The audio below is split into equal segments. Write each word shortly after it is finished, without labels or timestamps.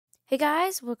Hey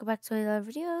guys, welcome back to another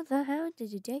video. The Hound,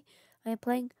 and today I am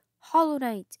playing Hollow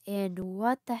Knight, and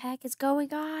what the heck is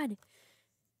going on?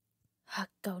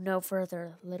 Go no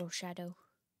further, Little Shadow.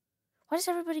 Why does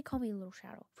everybody call me Little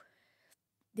Shadow?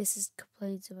 This is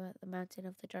complaints about the mountain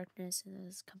of the darkness, and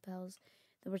this compels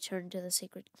the return to the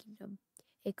sacred kingdom.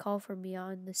 A call from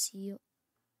beyond the sea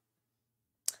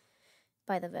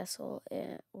by the vessel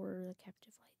or the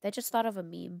captive light. I just thought of a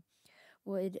meme.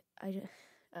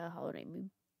 Hollow Knight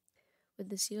meme. Would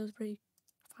the seals break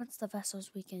once the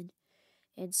vessels weaken,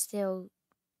 and still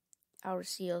our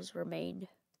seals remain.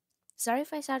 Sorry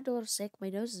if I sound a little sick. My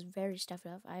nose is very stuffed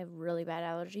up. I have really bad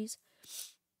allergies.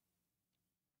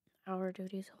 Our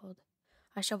duties hold.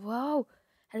 I shall. Whoa!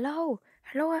 Hello!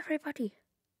 Hello, everybody!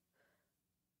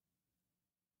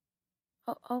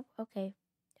 Oh, okay.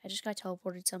 I just got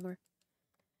teleported somewhere.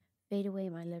 Fade away,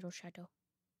 my little shadow.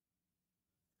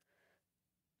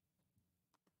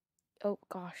 Oh,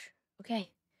 gosh.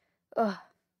 Okay. Ugh.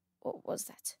 What was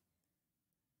that?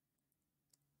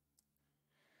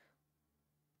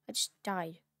 I just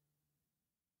died.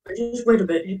 Just wait a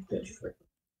bit. Just wait.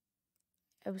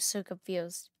 I was so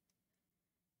confused.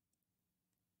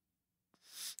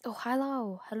 Oh,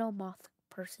 hello. Hello, moth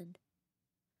person.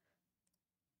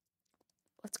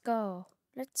 Let's go.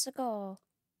 Let's go.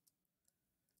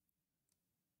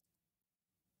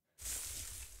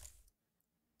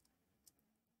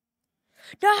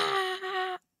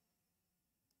 Ah!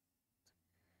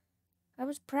 I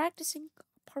was practicing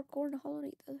parkour in Hollow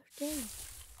Knight the other day.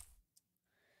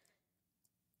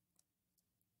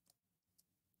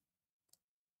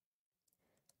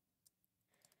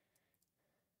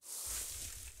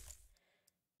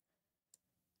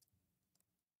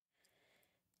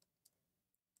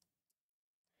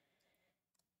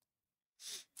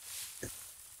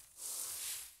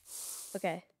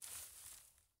 Okay.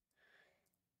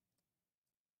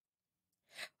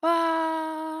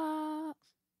 Ah!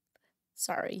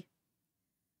 Sorry.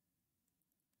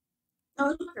 No,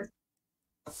 it's okay.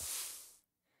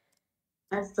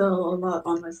 I fell a lot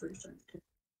on my first time too.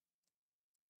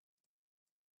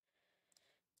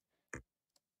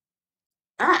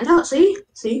 No, see?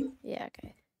 Yeah,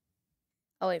 okay.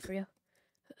 I'll wait for you.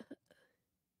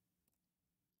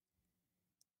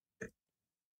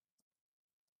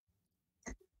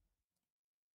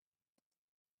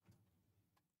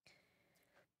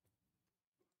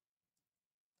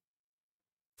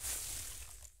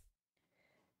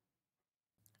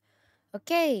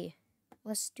 Okay.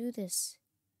 Let's do this.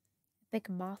 Big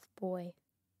moth boy.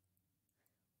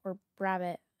 Or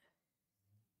rabbit.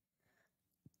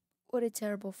 What a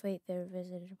terrible fate there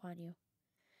visited upon you.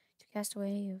 To cast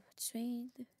away of swing.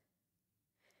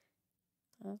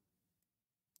 Huh?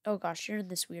 Oh gosh, you're in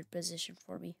this weird position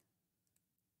for me.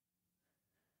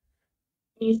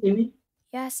 Can you see me?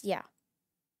 Yes, yeah.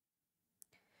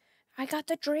 I got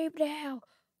the dream nail.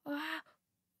 Ah!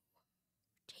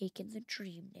 Taking the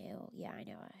dream nail. Yeah, I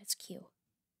know. It's cute.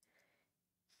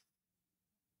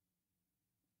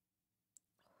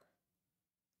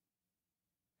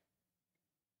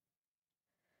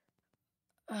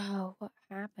 Oh, what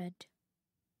happened?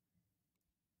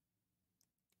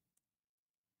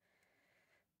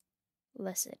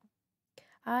 Listen.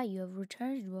 Ah, you have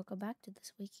returned. Welcome back to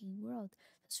this waking world.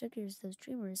 Those figures, those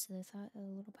dreamers, the thought of a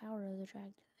little power of the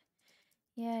dragon.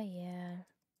 Yeah.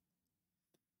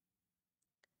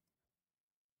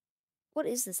 What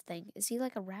is this thing? Is he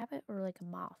like a rabbit or like a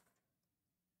moth?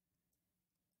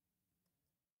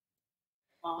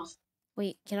 Lost.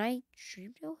 Wait, can I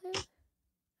dream kill him?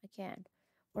 I can.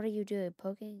 What are you doing?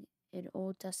 Poking an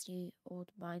old dusty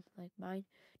old mine like mine?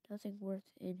 Nothing worth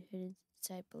in hidden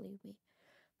inside, believe me.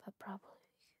 But probably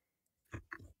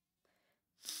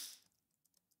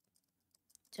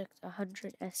took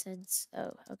 100 essence.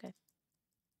 Oh, okay.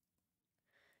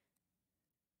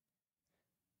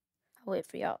 I'll wait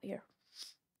for you out here.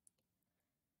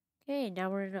 Okay, now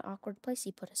we're in an awkward place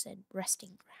he put us in.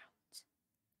 Resting grounds.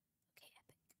 Okay,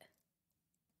 epic.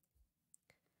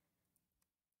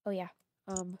 Oh yeah.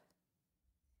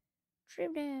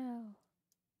 Dream now.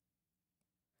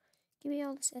 Give me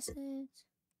all this essence.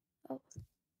 Oh,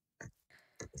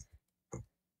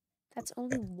 that's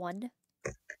only one?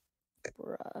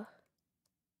 Bruh.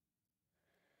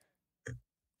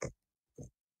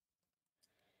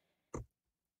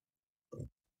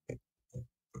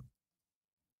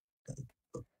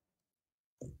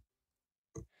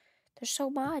 There's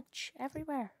so much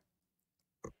everywhere.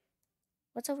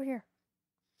 What's over here?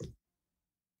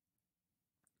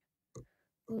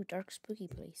 Ooh, dark spooky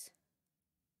place.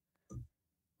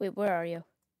 Wait, where are you?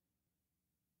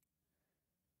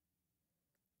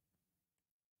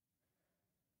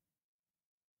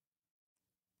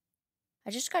 I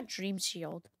just got Dream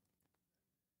Shield.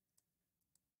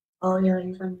 Oh yeah,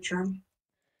 you found the charm.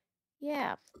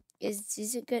 Yeah. Is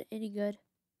it good? Any good?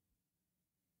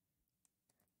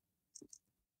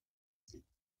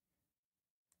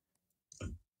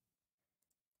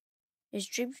 Is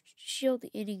Dream Shield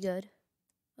any good?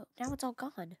 Oh, now it's all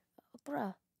gone. Oh,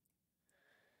 bruh.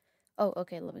 Oh,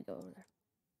 okay. Let me go over there.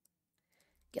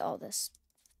 Get all this.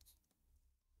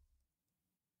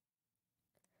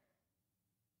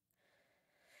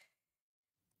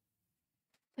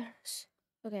 There's.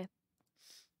 Okay.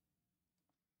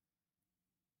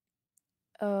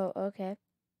 Oh, okay.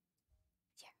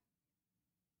 Yeah.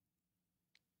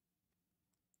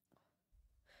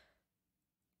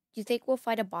 Do you think we'll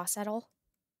fight a boss at all?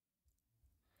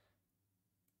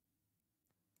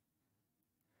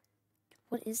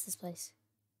 What is this place?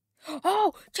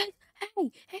 Oh,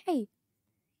 hey, hey!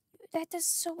 That does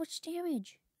so much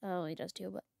damage. Oh, he does too,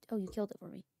 but oh, you killed it for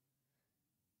me.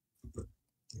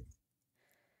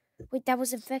 Wait, that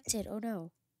was infected. Oh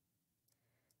no.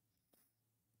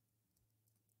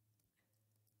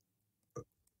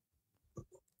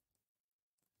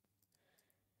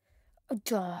 Oh,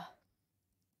 duh.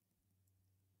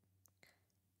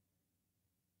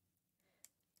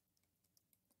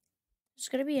 There's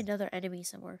gonna be another enemy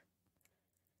somewhere.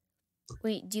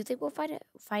 Wait, do you think we'll fight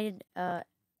an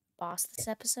boss this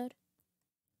episode?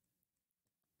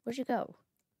 Where'd you go?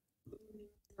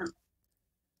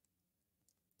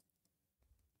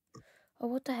 Oh,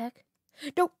 what the heck?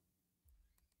 Nope.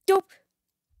 Nope.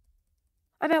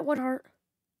 I'm at 1 heart.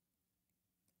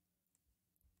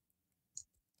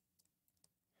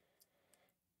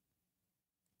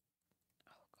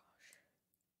 Oh gosh.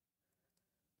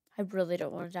 I really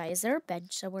don't want to die. Is there a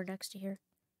bench somewhere next to here?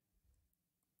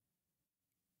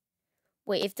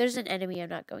 Wait, if there's an enemy, I'm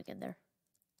not going in there.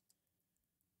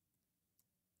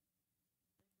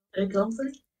 Did it go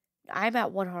first? I'm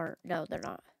at 1 heart. No, they're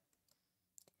not.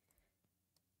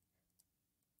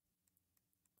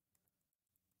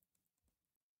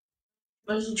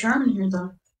 There's a charm in here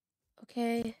though,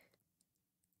 Okay.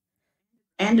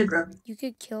 and a grub. You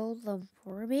could kill them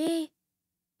for me?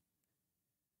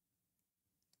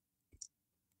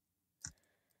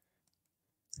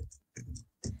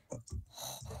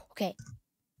 Okay.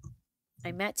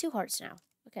 I'm at 2 hearts now.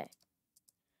 Okay.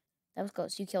 That was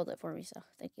close. You killed it for me, so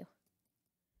thank you.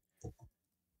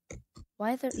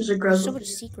 Why are There's a grub there's so over much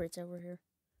here. secrets over here?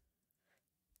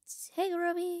 Hey,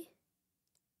 Grubby.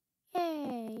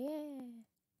 Yay, yay.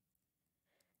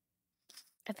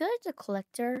 I feel like the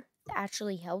collector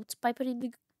actually helped by putting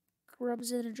the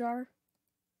grubs in a jar.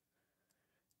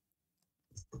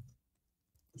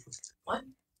 What?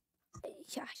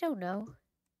 Yeah, I don't know.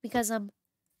 Because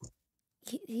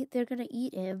they're gonna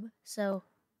eat him, so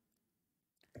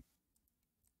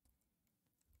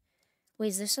wait,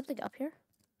 is there something up here?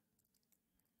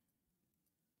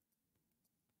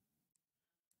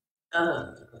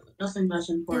 Nothing that's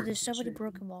Dude, important. there's so many Sure.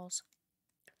 broken walls.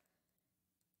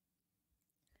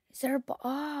 Is there a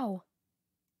oh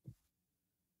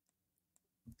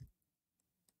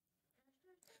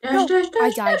Dash, no, dash, I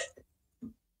dash, died.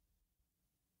 dash.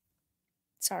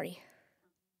 Sorry.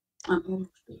 I'm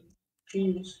almost dead.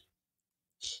 Jeez.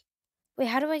 Wait,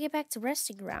 how do I get back to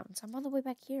resting grounds? I'm on the way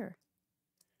back here.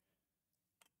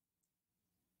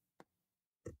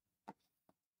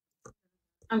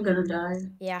 I'm gonna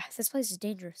die. Yeah, this place is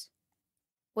dangerous.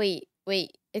 Wait,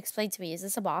 explain to me. Is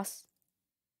this a boss?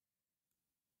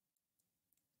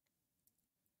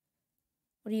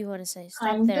 What do you want to say? Stop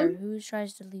Kinda. there. Who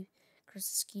tries to leave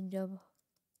Chris's kingdom?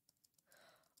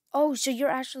 Oh, so you're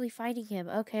actually fighting him.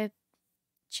 Okay.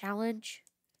 Challenge,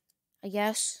 I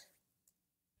guess.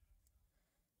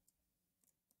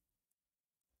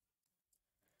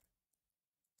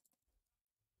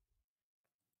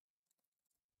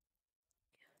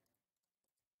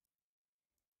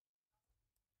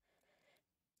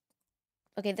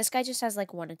 Okay, this guy just has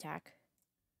like 1 attack.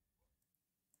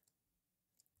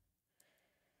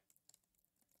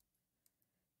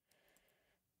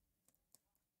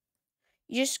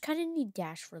 You just kind of need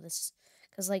dash for this,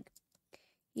 cause like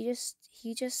he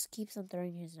just keeps on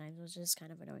throwing his knives, which is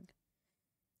kind of annoying.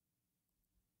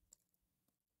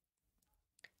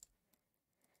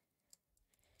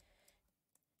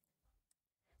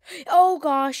 Oh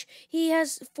gosh, he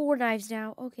has 4 knives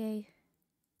now. Okay,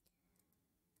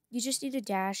 you just need to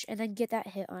dash and then get that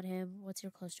hit on him once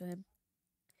you're close to him.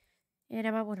 And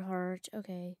I'm at 1 heart.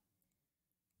 Okay.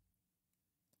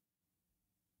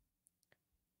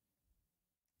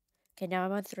 Okay, now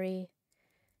I'm on 3.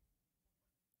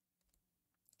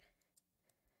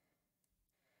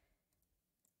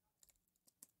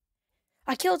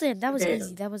 I killed him. That was Okay,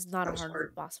 easy. That was not a that was hard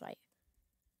hard. boss fight.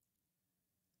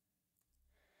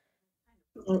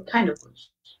 Well, kind of was.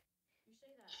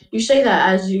 You say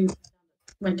that as you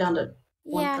went down to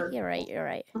one Yeah, part. you're right. You're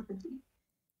right.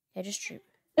 Yeah, just true.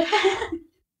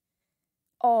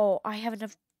 Oh, I have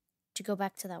enough to go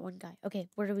back to that one guy. Okay,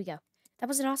 where do we go? That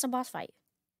was an awesome boss fight.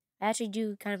 I actually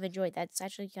do kind of enjoy that. It's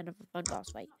actually kind of a fun boss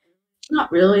fight. It's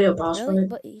not really a boss Really? fight,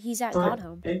 But he's at but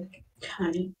Godhome. it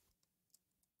kind of.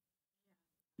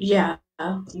 Yeah,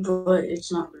 but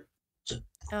it's not.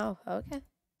 Oh, okay.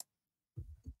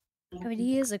 I mean,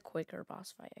 he is a quicker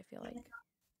boss fight, I feel like.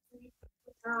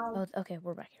 Oh, okay,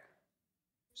 we're back here.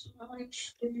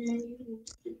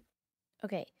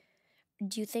 Okay,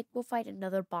 do you think we'll fight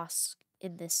another boss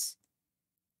in this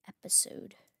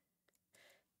episode?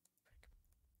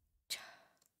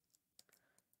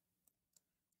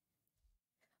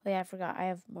 Oh yeah, I forgot. I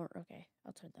have more. Okay,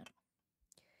 I'll turn that on.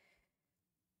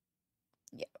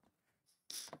 Yeah.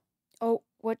 Oh,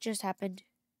 what just happened?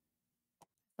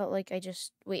 Felt like I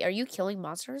just... Wait, are you killing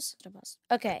monsters?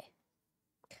 Okay,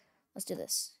 let's do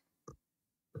this.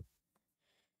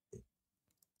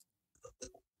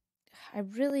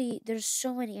 There's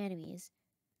so many enemies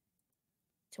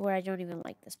to where I don't even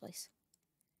like this place.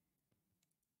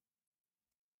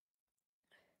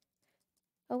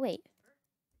 Oh, wait.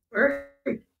 Where?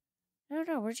 I don't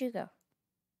know. Where'd you go?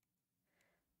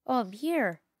 Oh, I'm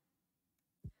here.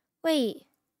 Wait.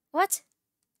 What?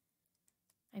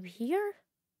 I'm here?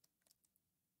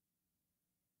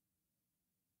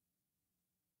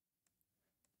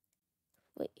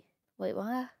 Wait. Wait,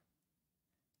 what?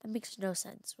 That makes no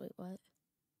sense. Wait, what?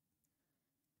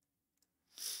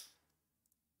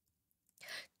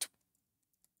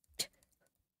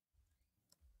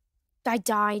 I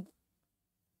died.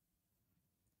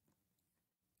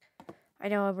 I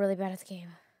know, I'm really bad at the game.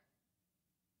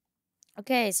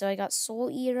 Okay, so I got Soul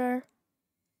Eater.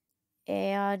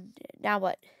 And now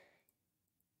what?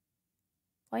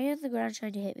 Why are you on the ground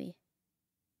trying to hit me?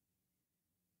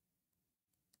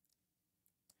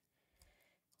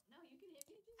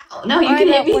 Oh, no, you can I'm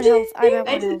hit at me one too. health. I'm at I one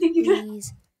didn't health. think you could.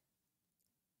 Please.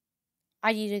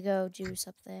 I need to go do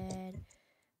something.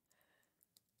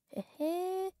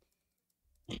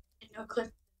 No,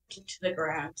 click to the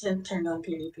ground and turn on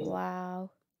PvP. Wow.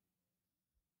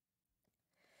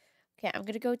 Okay, I'm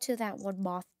gonna go to that one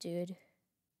moth dude.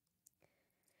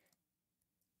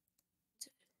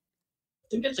 I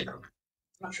think it's a girl.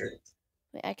 I'm not sure.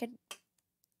 Wait, I can...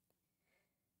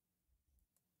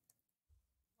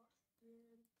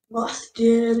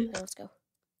 Busted. Okay, let's go.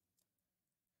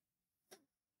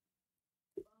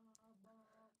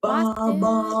 Moth dude!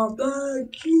 Baba,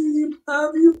 keep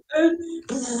have you been?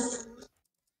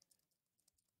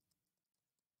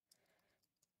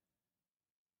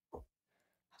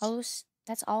 Host,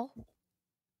 that's all?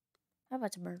 I'm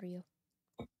about to murder you.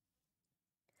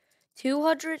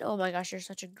 200? Oh my gosh, you're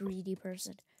such a greedy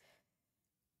person.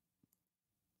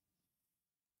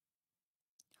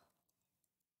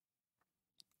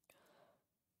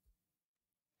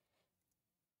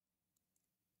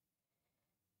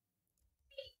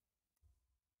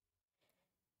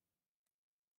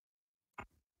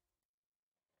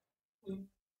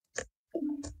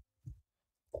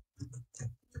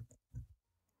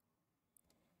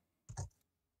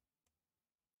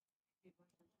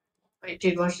 Wait,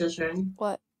 dude, watch this, ready?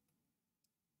 What?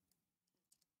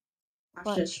 Watch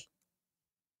What? this.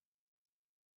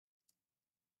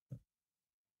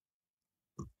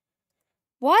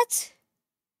 What?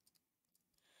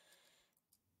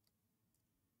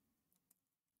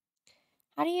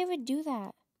 How do you even do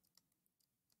that?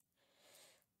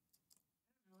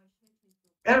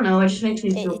 I don't know, it just makes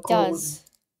me feel It cold. does.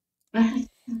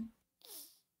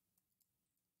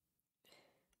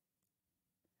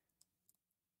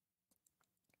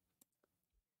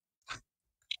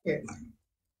 Here.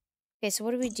 Okay, so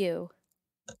what do we do?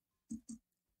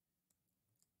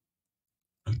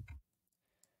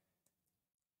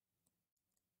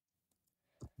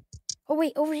 Oh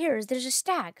wait, over here, there's a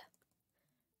stag.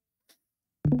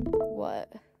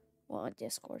 What? Well, on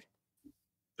Discord.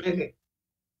 Okay.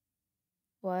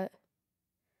 What?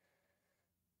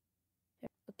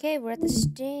 Okay, we're at the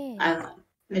stag. I don't know.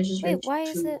 It just Wait, makes why it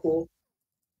is too it... cool.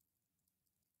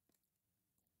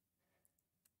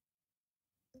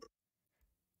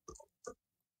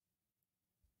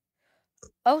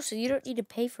 Oh, so you don't need to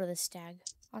pay for the stag.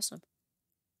 Awesome.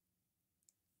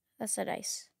 That's a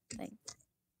nice thing.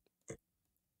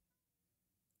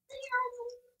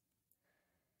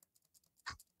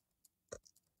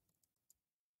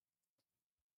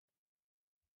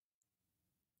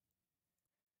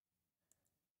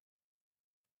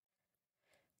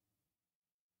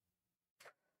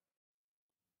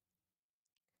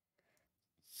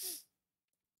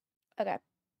 Okay.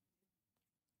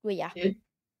 Well, yeah. Dude,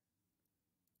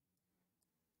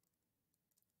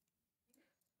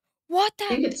 What I the?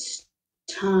 think it's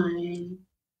time.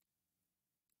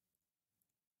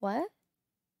 What?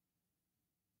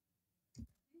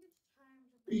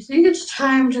 I think it's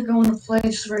time to go in a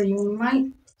place where you might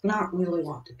not really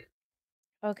want to go,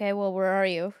 Okay, well, where are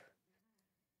you?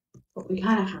 but we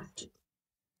kind of have to.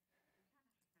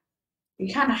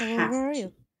 We kind of Okay, well, have where are to.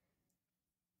 you?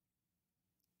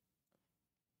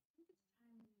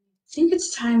 I think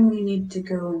it's time we need to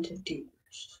go into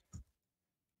deepers.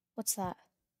 What's that?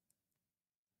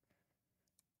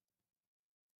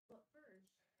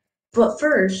 But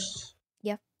first,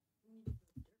 Yep.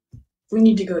 we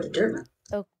need to go to Dirtmouth.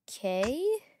 Okay.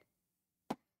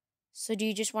 So do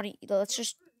you just want to? Let's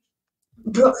just.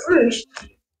 But first,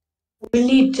 we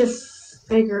need to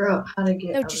figure out how to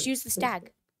get No, out just of use the this.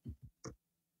 stag.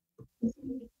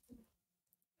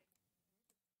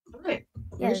 Okay.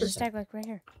 Yeah, Where's there's the a stag like right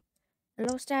here.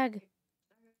 Hello, stag.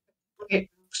 Okay.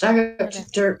 Stag up Okay. to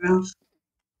Dirtmouth.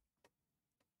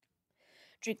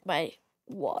 Drink my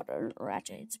water. Or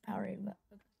actually, it's Powerade, but.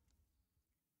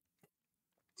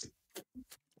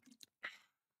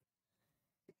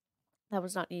 That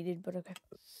was not needed, but okay.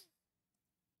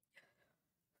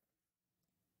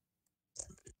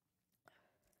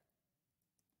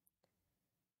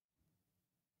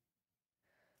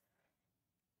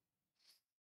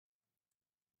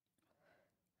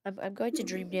 I'm going to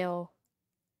Dreamdale.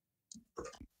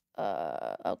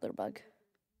 Elder Bug.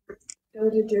 Go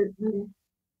to Dirtmouth.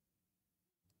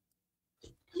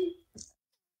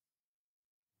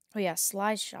 Oh yeah,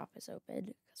 Sly's shop is open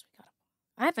because we got.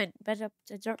 I haven't been up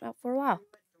to Dartmouth for a while.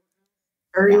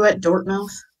 Are Yeah. you at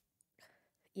Dortmouth?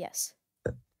 Yes.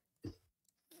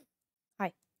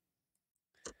 Hi.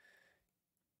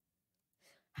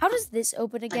 How does this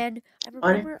open again? I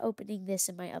remember opening this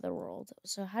in my other world.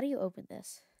 So how do you open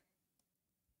this?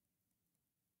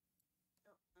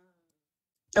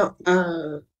 Oh,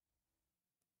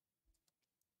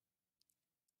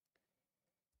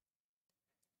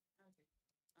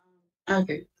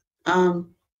 okay.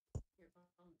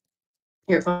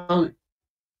 Here, follow me.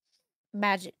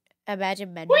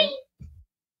 Imagine mender. Whee!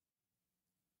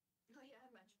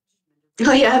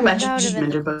 Oh yeah, That imagine would have just been the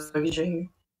Mender coolest thing. Buggies right here.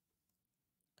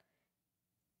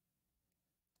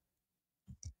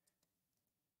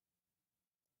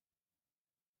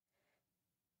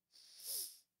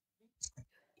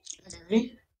 Okay,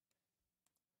 ready?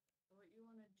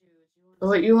 So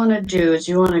what you want to do is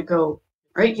you want to go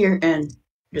right here and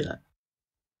do that.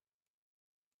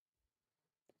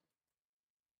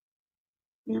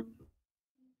 Yeah.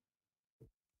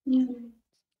 Yeah.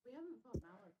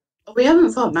 Oh, we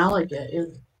haven't fought Malik yet.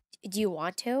 Either. Do you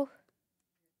want to?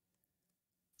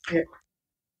 Here.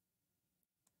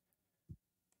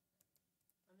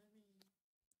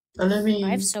 Let I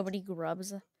have me. so many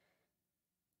grubs.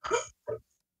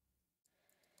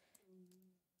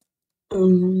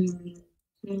 Okay.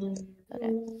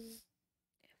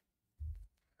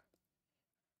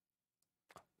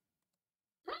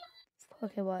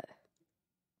 Okay, what?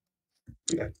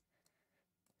 Okay.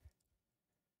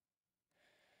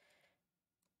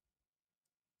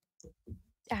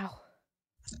 Ow.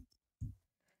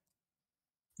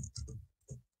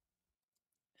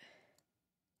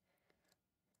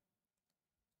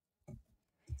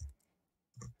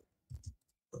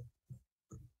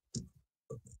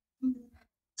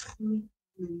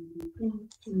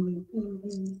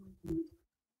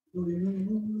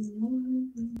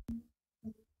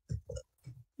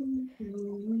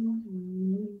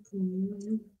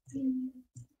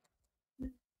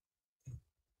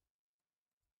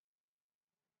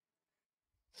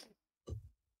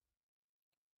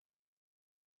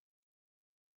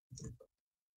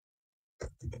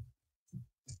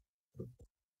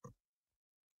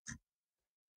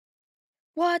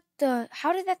 What the?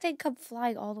 How did that thing come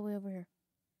flying all the way over here?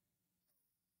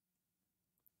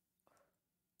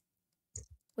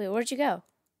 Wait, where'd you go?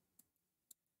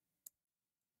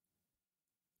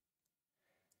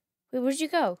 Wait, where'd you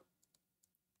go?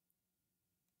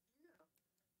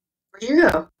 Where'd you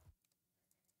go?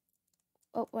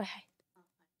 Oh, wait.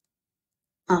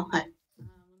 Oh, hi.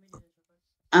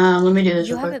 Let me do this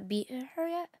You real quick. haven't beaten her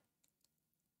yet?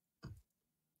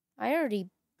 I already.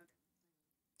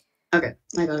 Okay,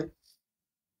 I got it.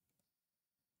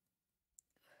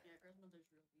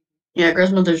 Yeah,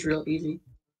 Grandmother's real easy,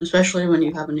 especially when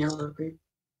you have a nail upgrade.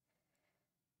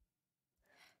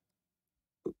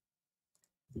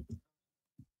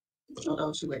 Oh, that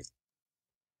was too late.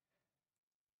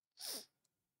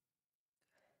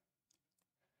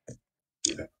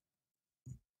 Okay.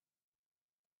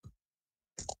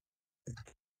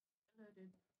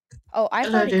 Oh, I've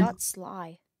Yes, I already did. got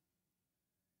Sly.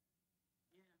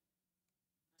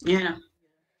 Yeah,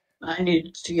 I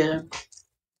needed to get him.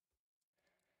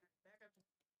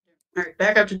 Alright,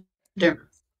 back up to Denver.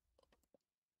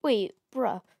 Wait,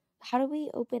 bruh. How do we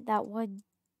open that one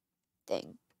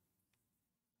thing?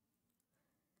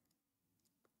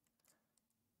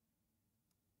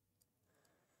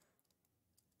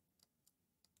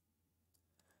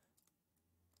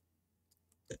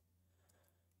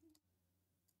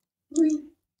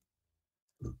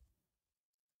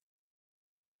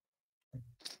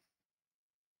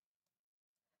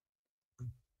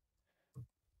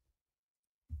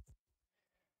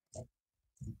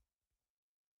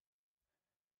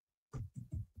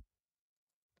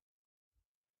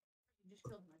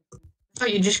 Oh,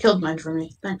 you just killed mine for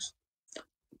me. Thanks.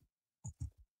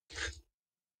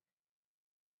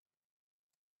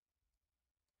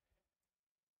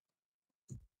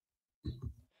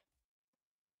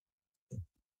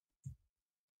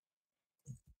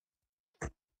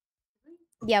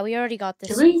 Yeah, we already got this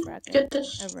Did soul we fragment. get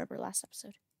this? I remember last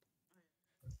episode.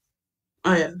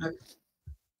 Oh yeah. Okay.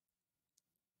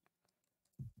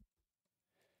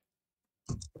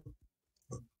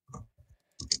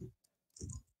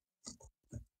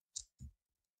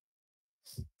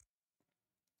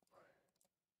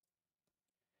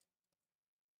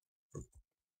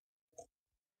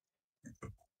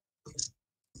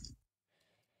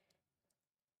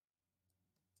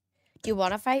 Do you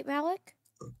want to fight Malik?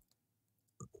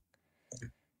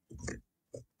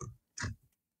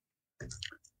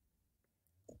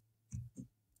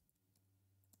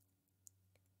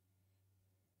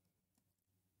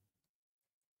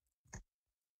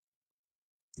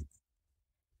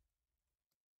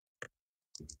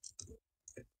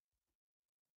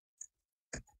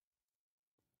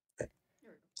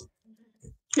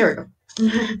 Here we go.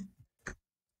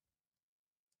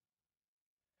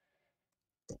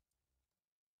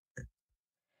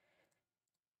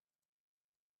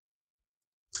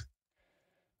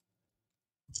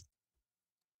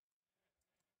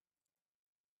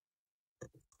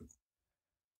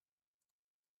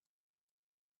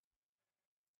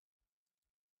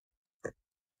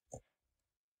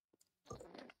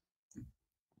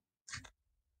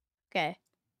 Okay.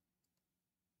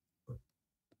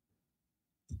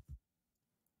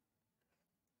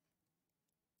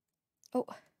 Oh.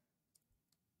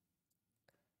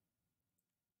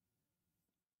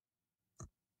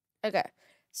 Okay.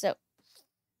 So.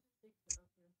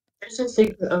 There's a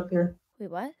secret up here. Wait,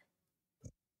 what?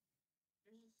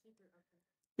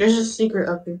 There's a secret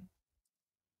up here.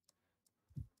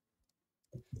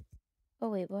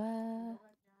 Oh, wait, what?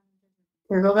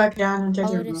 Here, go back down and check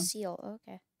Follow your the phone. seal.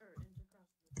 Okay.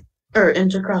 Or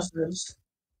into crossroads.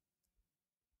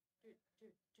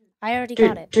 I already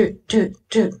got it.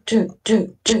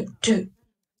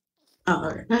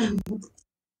 Oh, okay.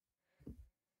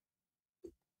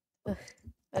 Ugh.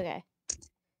 Okay.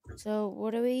 So,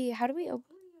 what do we... How do we open...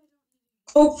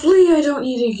 Hopefully I don't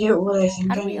need to get what I think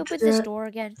How do I we need to open this get. door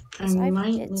again? I Because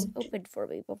might it's need to. opened for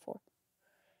me before.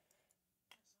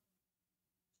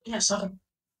 Yes, okay.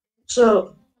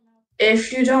 So,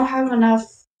 if you don't have enough...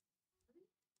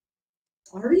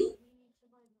 Sorry?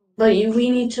 But we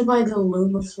need to buy the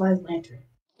Lumafly lantern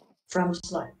from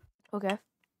Slide. Okay.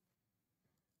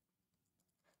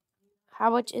 How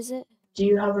much is it? Do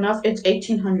you have enough? It's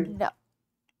 1,800. No.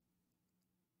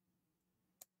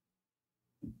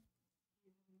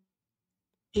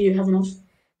 Do you have enough?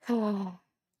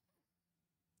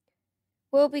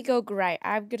 Will we go grind?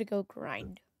 I'm gonna go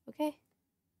grind. Okay?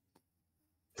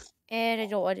 And I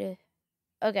don't want to...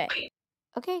 Okay.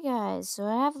 Okay, guys. So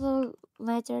I have the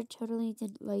lantern. Totally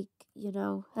didn't like, you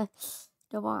know,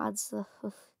 no mods.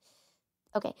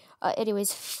 Okay.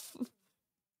 Anyways.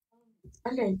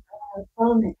 Okay,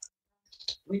 follow me.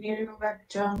 We need to go back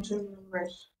down to the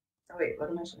rest. Oh, wait, what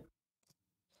am I saying?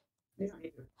 We don't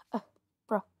need to.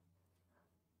 Bro.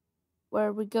 Where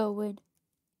are we going?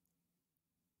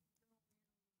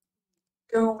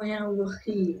 Go in over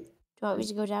here. Do you want me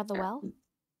to go down the well?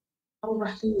 Over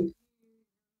here.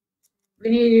 We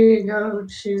need to go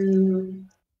to...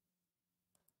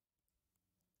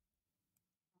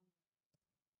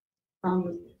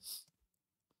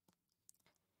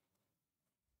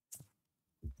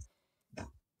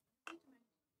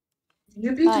 Did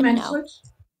you beat the No. Manticoids?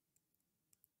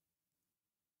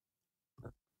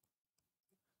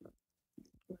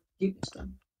 Deepest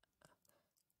them.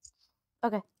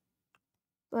 Okay.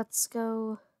 Let's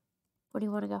go. Where do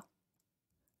you want to go?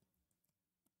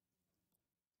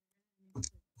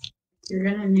 You're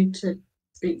gonna need to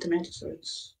beat the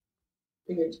Manticoids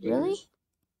to get to Really?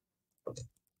 Deepest.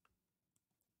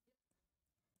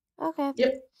 Okay.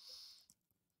 Yep.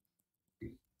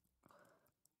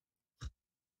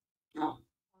 Oh.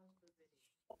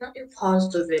 Let me pause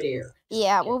the video.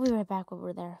 Yeah, we'll be right back when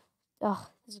we're there. Oh,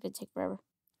 this is gonna take forever.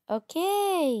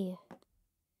 Okay.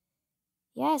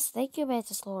 Yes, thank you,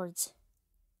 Mantis Lords.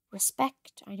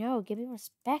 Respect. I know. Give me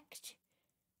respect.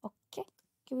 Okay.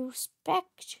 Give me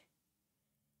respect.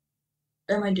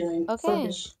 What am I doing? Okay.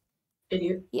 Focus,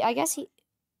 idiot. Yeah, I guess he.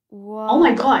 Oh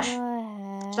my What gosh!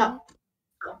 the heck? Stop.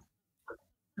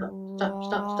 Stop. Stop.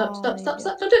 Stop. Stop. Stop. Right.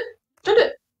 Stop. Don't do it. Don't do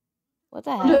it. What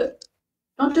the Don't do heck? it.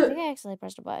 Don't do I it. think I accidentally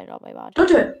pressed a button on my mod. Don't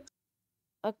do it.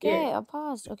 Yeah. Okay, I'm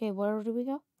paused. Okay, where do we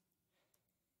go?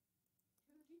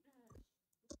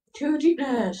 To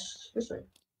deepness. This way.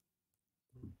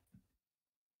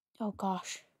 Oh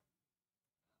gosh.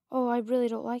 Oh, I really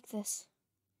don't like this.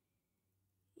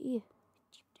 Ew.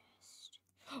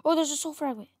 Oh, there's a soul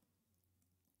fragment.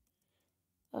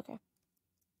 Okay.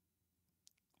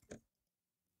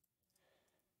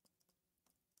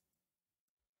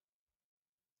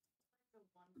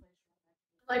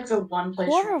 Like the one place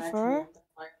right next to the However, end.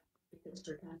 Like, because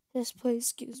they're kind this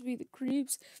place gives me the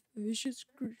creeps. Vicious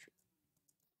creeps.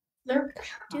 they're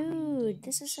Dude,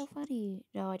 this is things. so funny.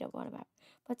 No, I don't want a map.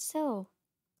 But still.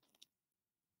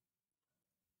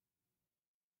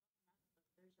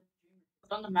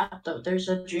 On the map though, there's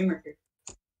a dreamer here.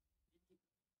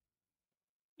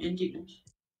 In deepness.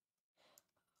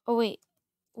 Oh, wait.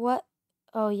 What?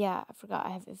 Oh, yeah. I forgot. I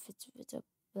have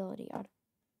ability on.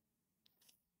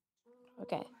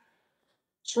 Okay.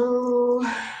 So,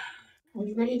 are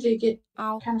you ready to get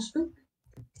Ow. kind of spooked?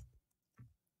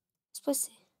 This place,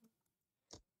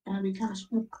 Gonna be kind of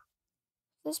spooked.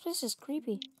 this place is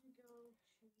creepy.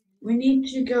 We need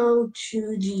to go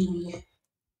to the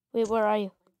Wait, where are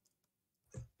you?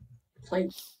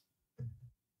 place.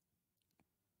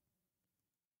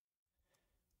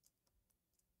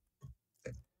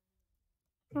 I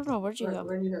don't know. Where'd you go?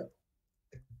 Where do you go?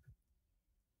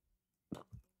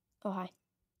 Oh, hi.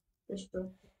 This way.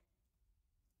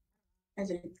 I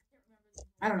think.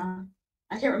 I don't know.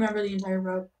 I can't remember the entire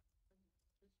road.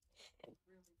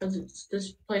 But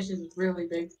this place is really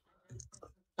big. So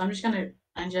I'm just gonna.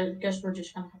 Guess we're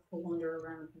just gonna have to wander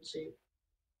around and see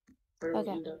where we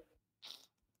Okay. end up.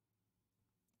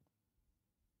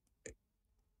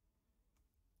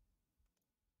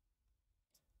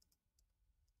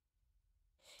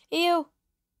 Ew.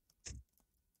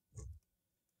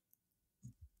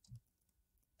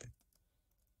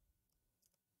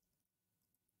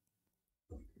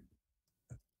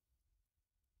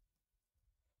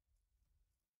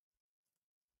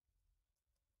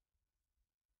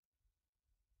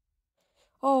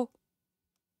 Oh.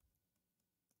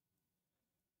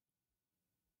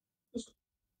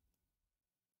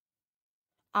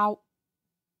 Ow.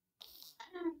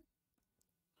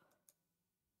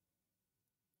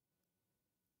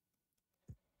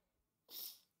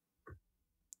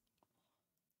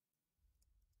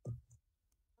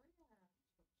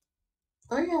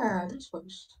 Oh yeah, this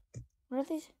place. What are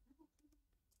these?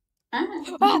 Ah,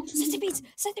 Ah! Centipedes!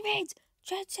 Centipedes!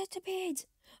 Giant centipedes!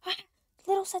 Ah!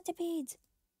 Little centipedes!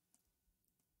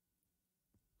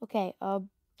 Okay,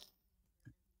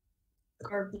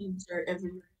 Garfields are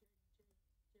everywhere.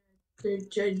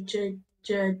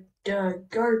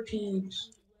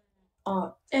 Garfields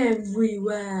are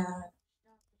everywhere.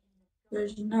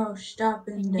 There's no I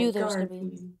stopping the knew there was gonna be.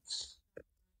 Garfields.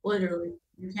 Literally,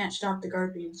 you can't stop the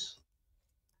Garfields.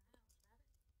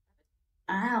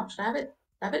 Ow, stop it.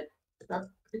 Stop it. Stop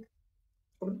it.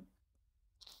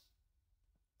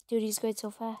 Dude, he's going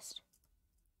so fast.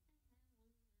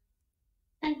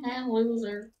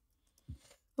 Loser.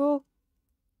 Oh.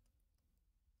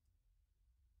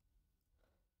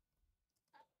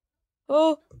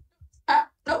 Oh! Ah,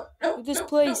 no, no, This no, no,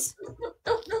 place. no,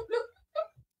 no, no,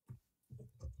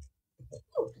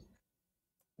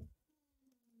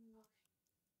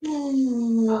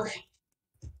 no. Okay.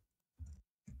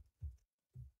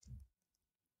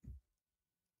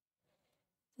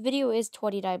 The video is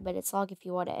 29 minutes long if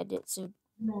you want to end it soon.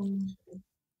 Mm,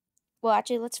 Well,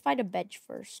 actually, let's find a bench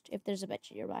first, if there's a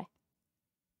bench nearby.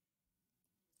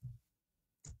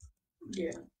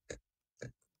 yeah.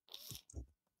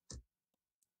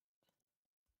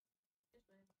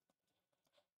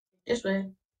 This way.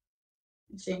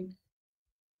 I think.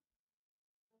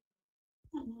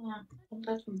 Don't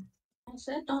touch me. I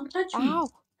said don't touch me. Ow!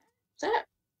 Stop.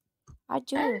 I Stop.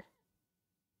 do. We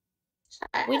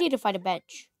Stop. need to find a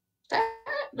bench. Stop.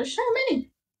 There's so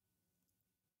many.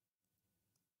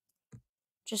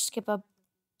 Just skip up.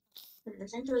 I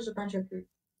think there was a bunch of food.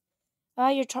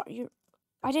 You're.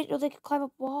 I didn't know they could climb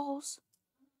up walls.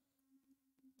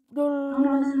 No, No,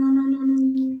 no, no, no, no,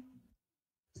 no,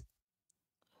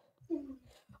 no.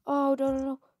 Oh,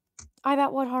 no. I'm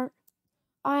at 1 heart.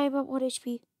 I'm at 1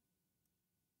 HP.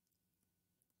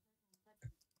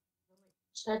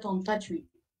 Said don't touch me.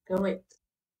 Go away.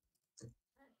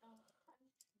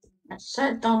 I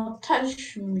said don't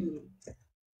touch me.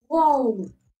 Whoa.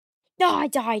 No, I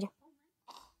died.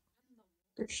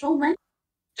 There's so many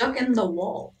stuck in the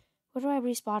wall. Where do I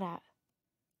respawn at?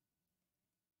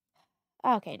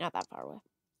 Okay, not that far away.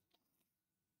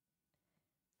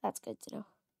 That's good to know.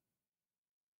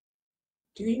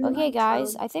 Do you Okay, like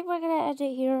guys, drugs? I think we're gonna end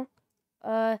it here.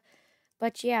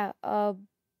 But yeah,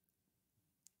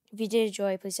 if you did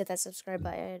enjoy, please hit that subscribe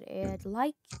button and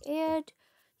like, and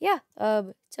yeah,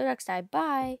 till next time,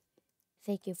 bye.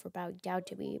 Thank you for bowing down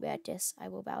to me, Mantis. I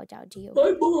will bow down to you.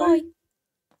 Bye bye. Bye.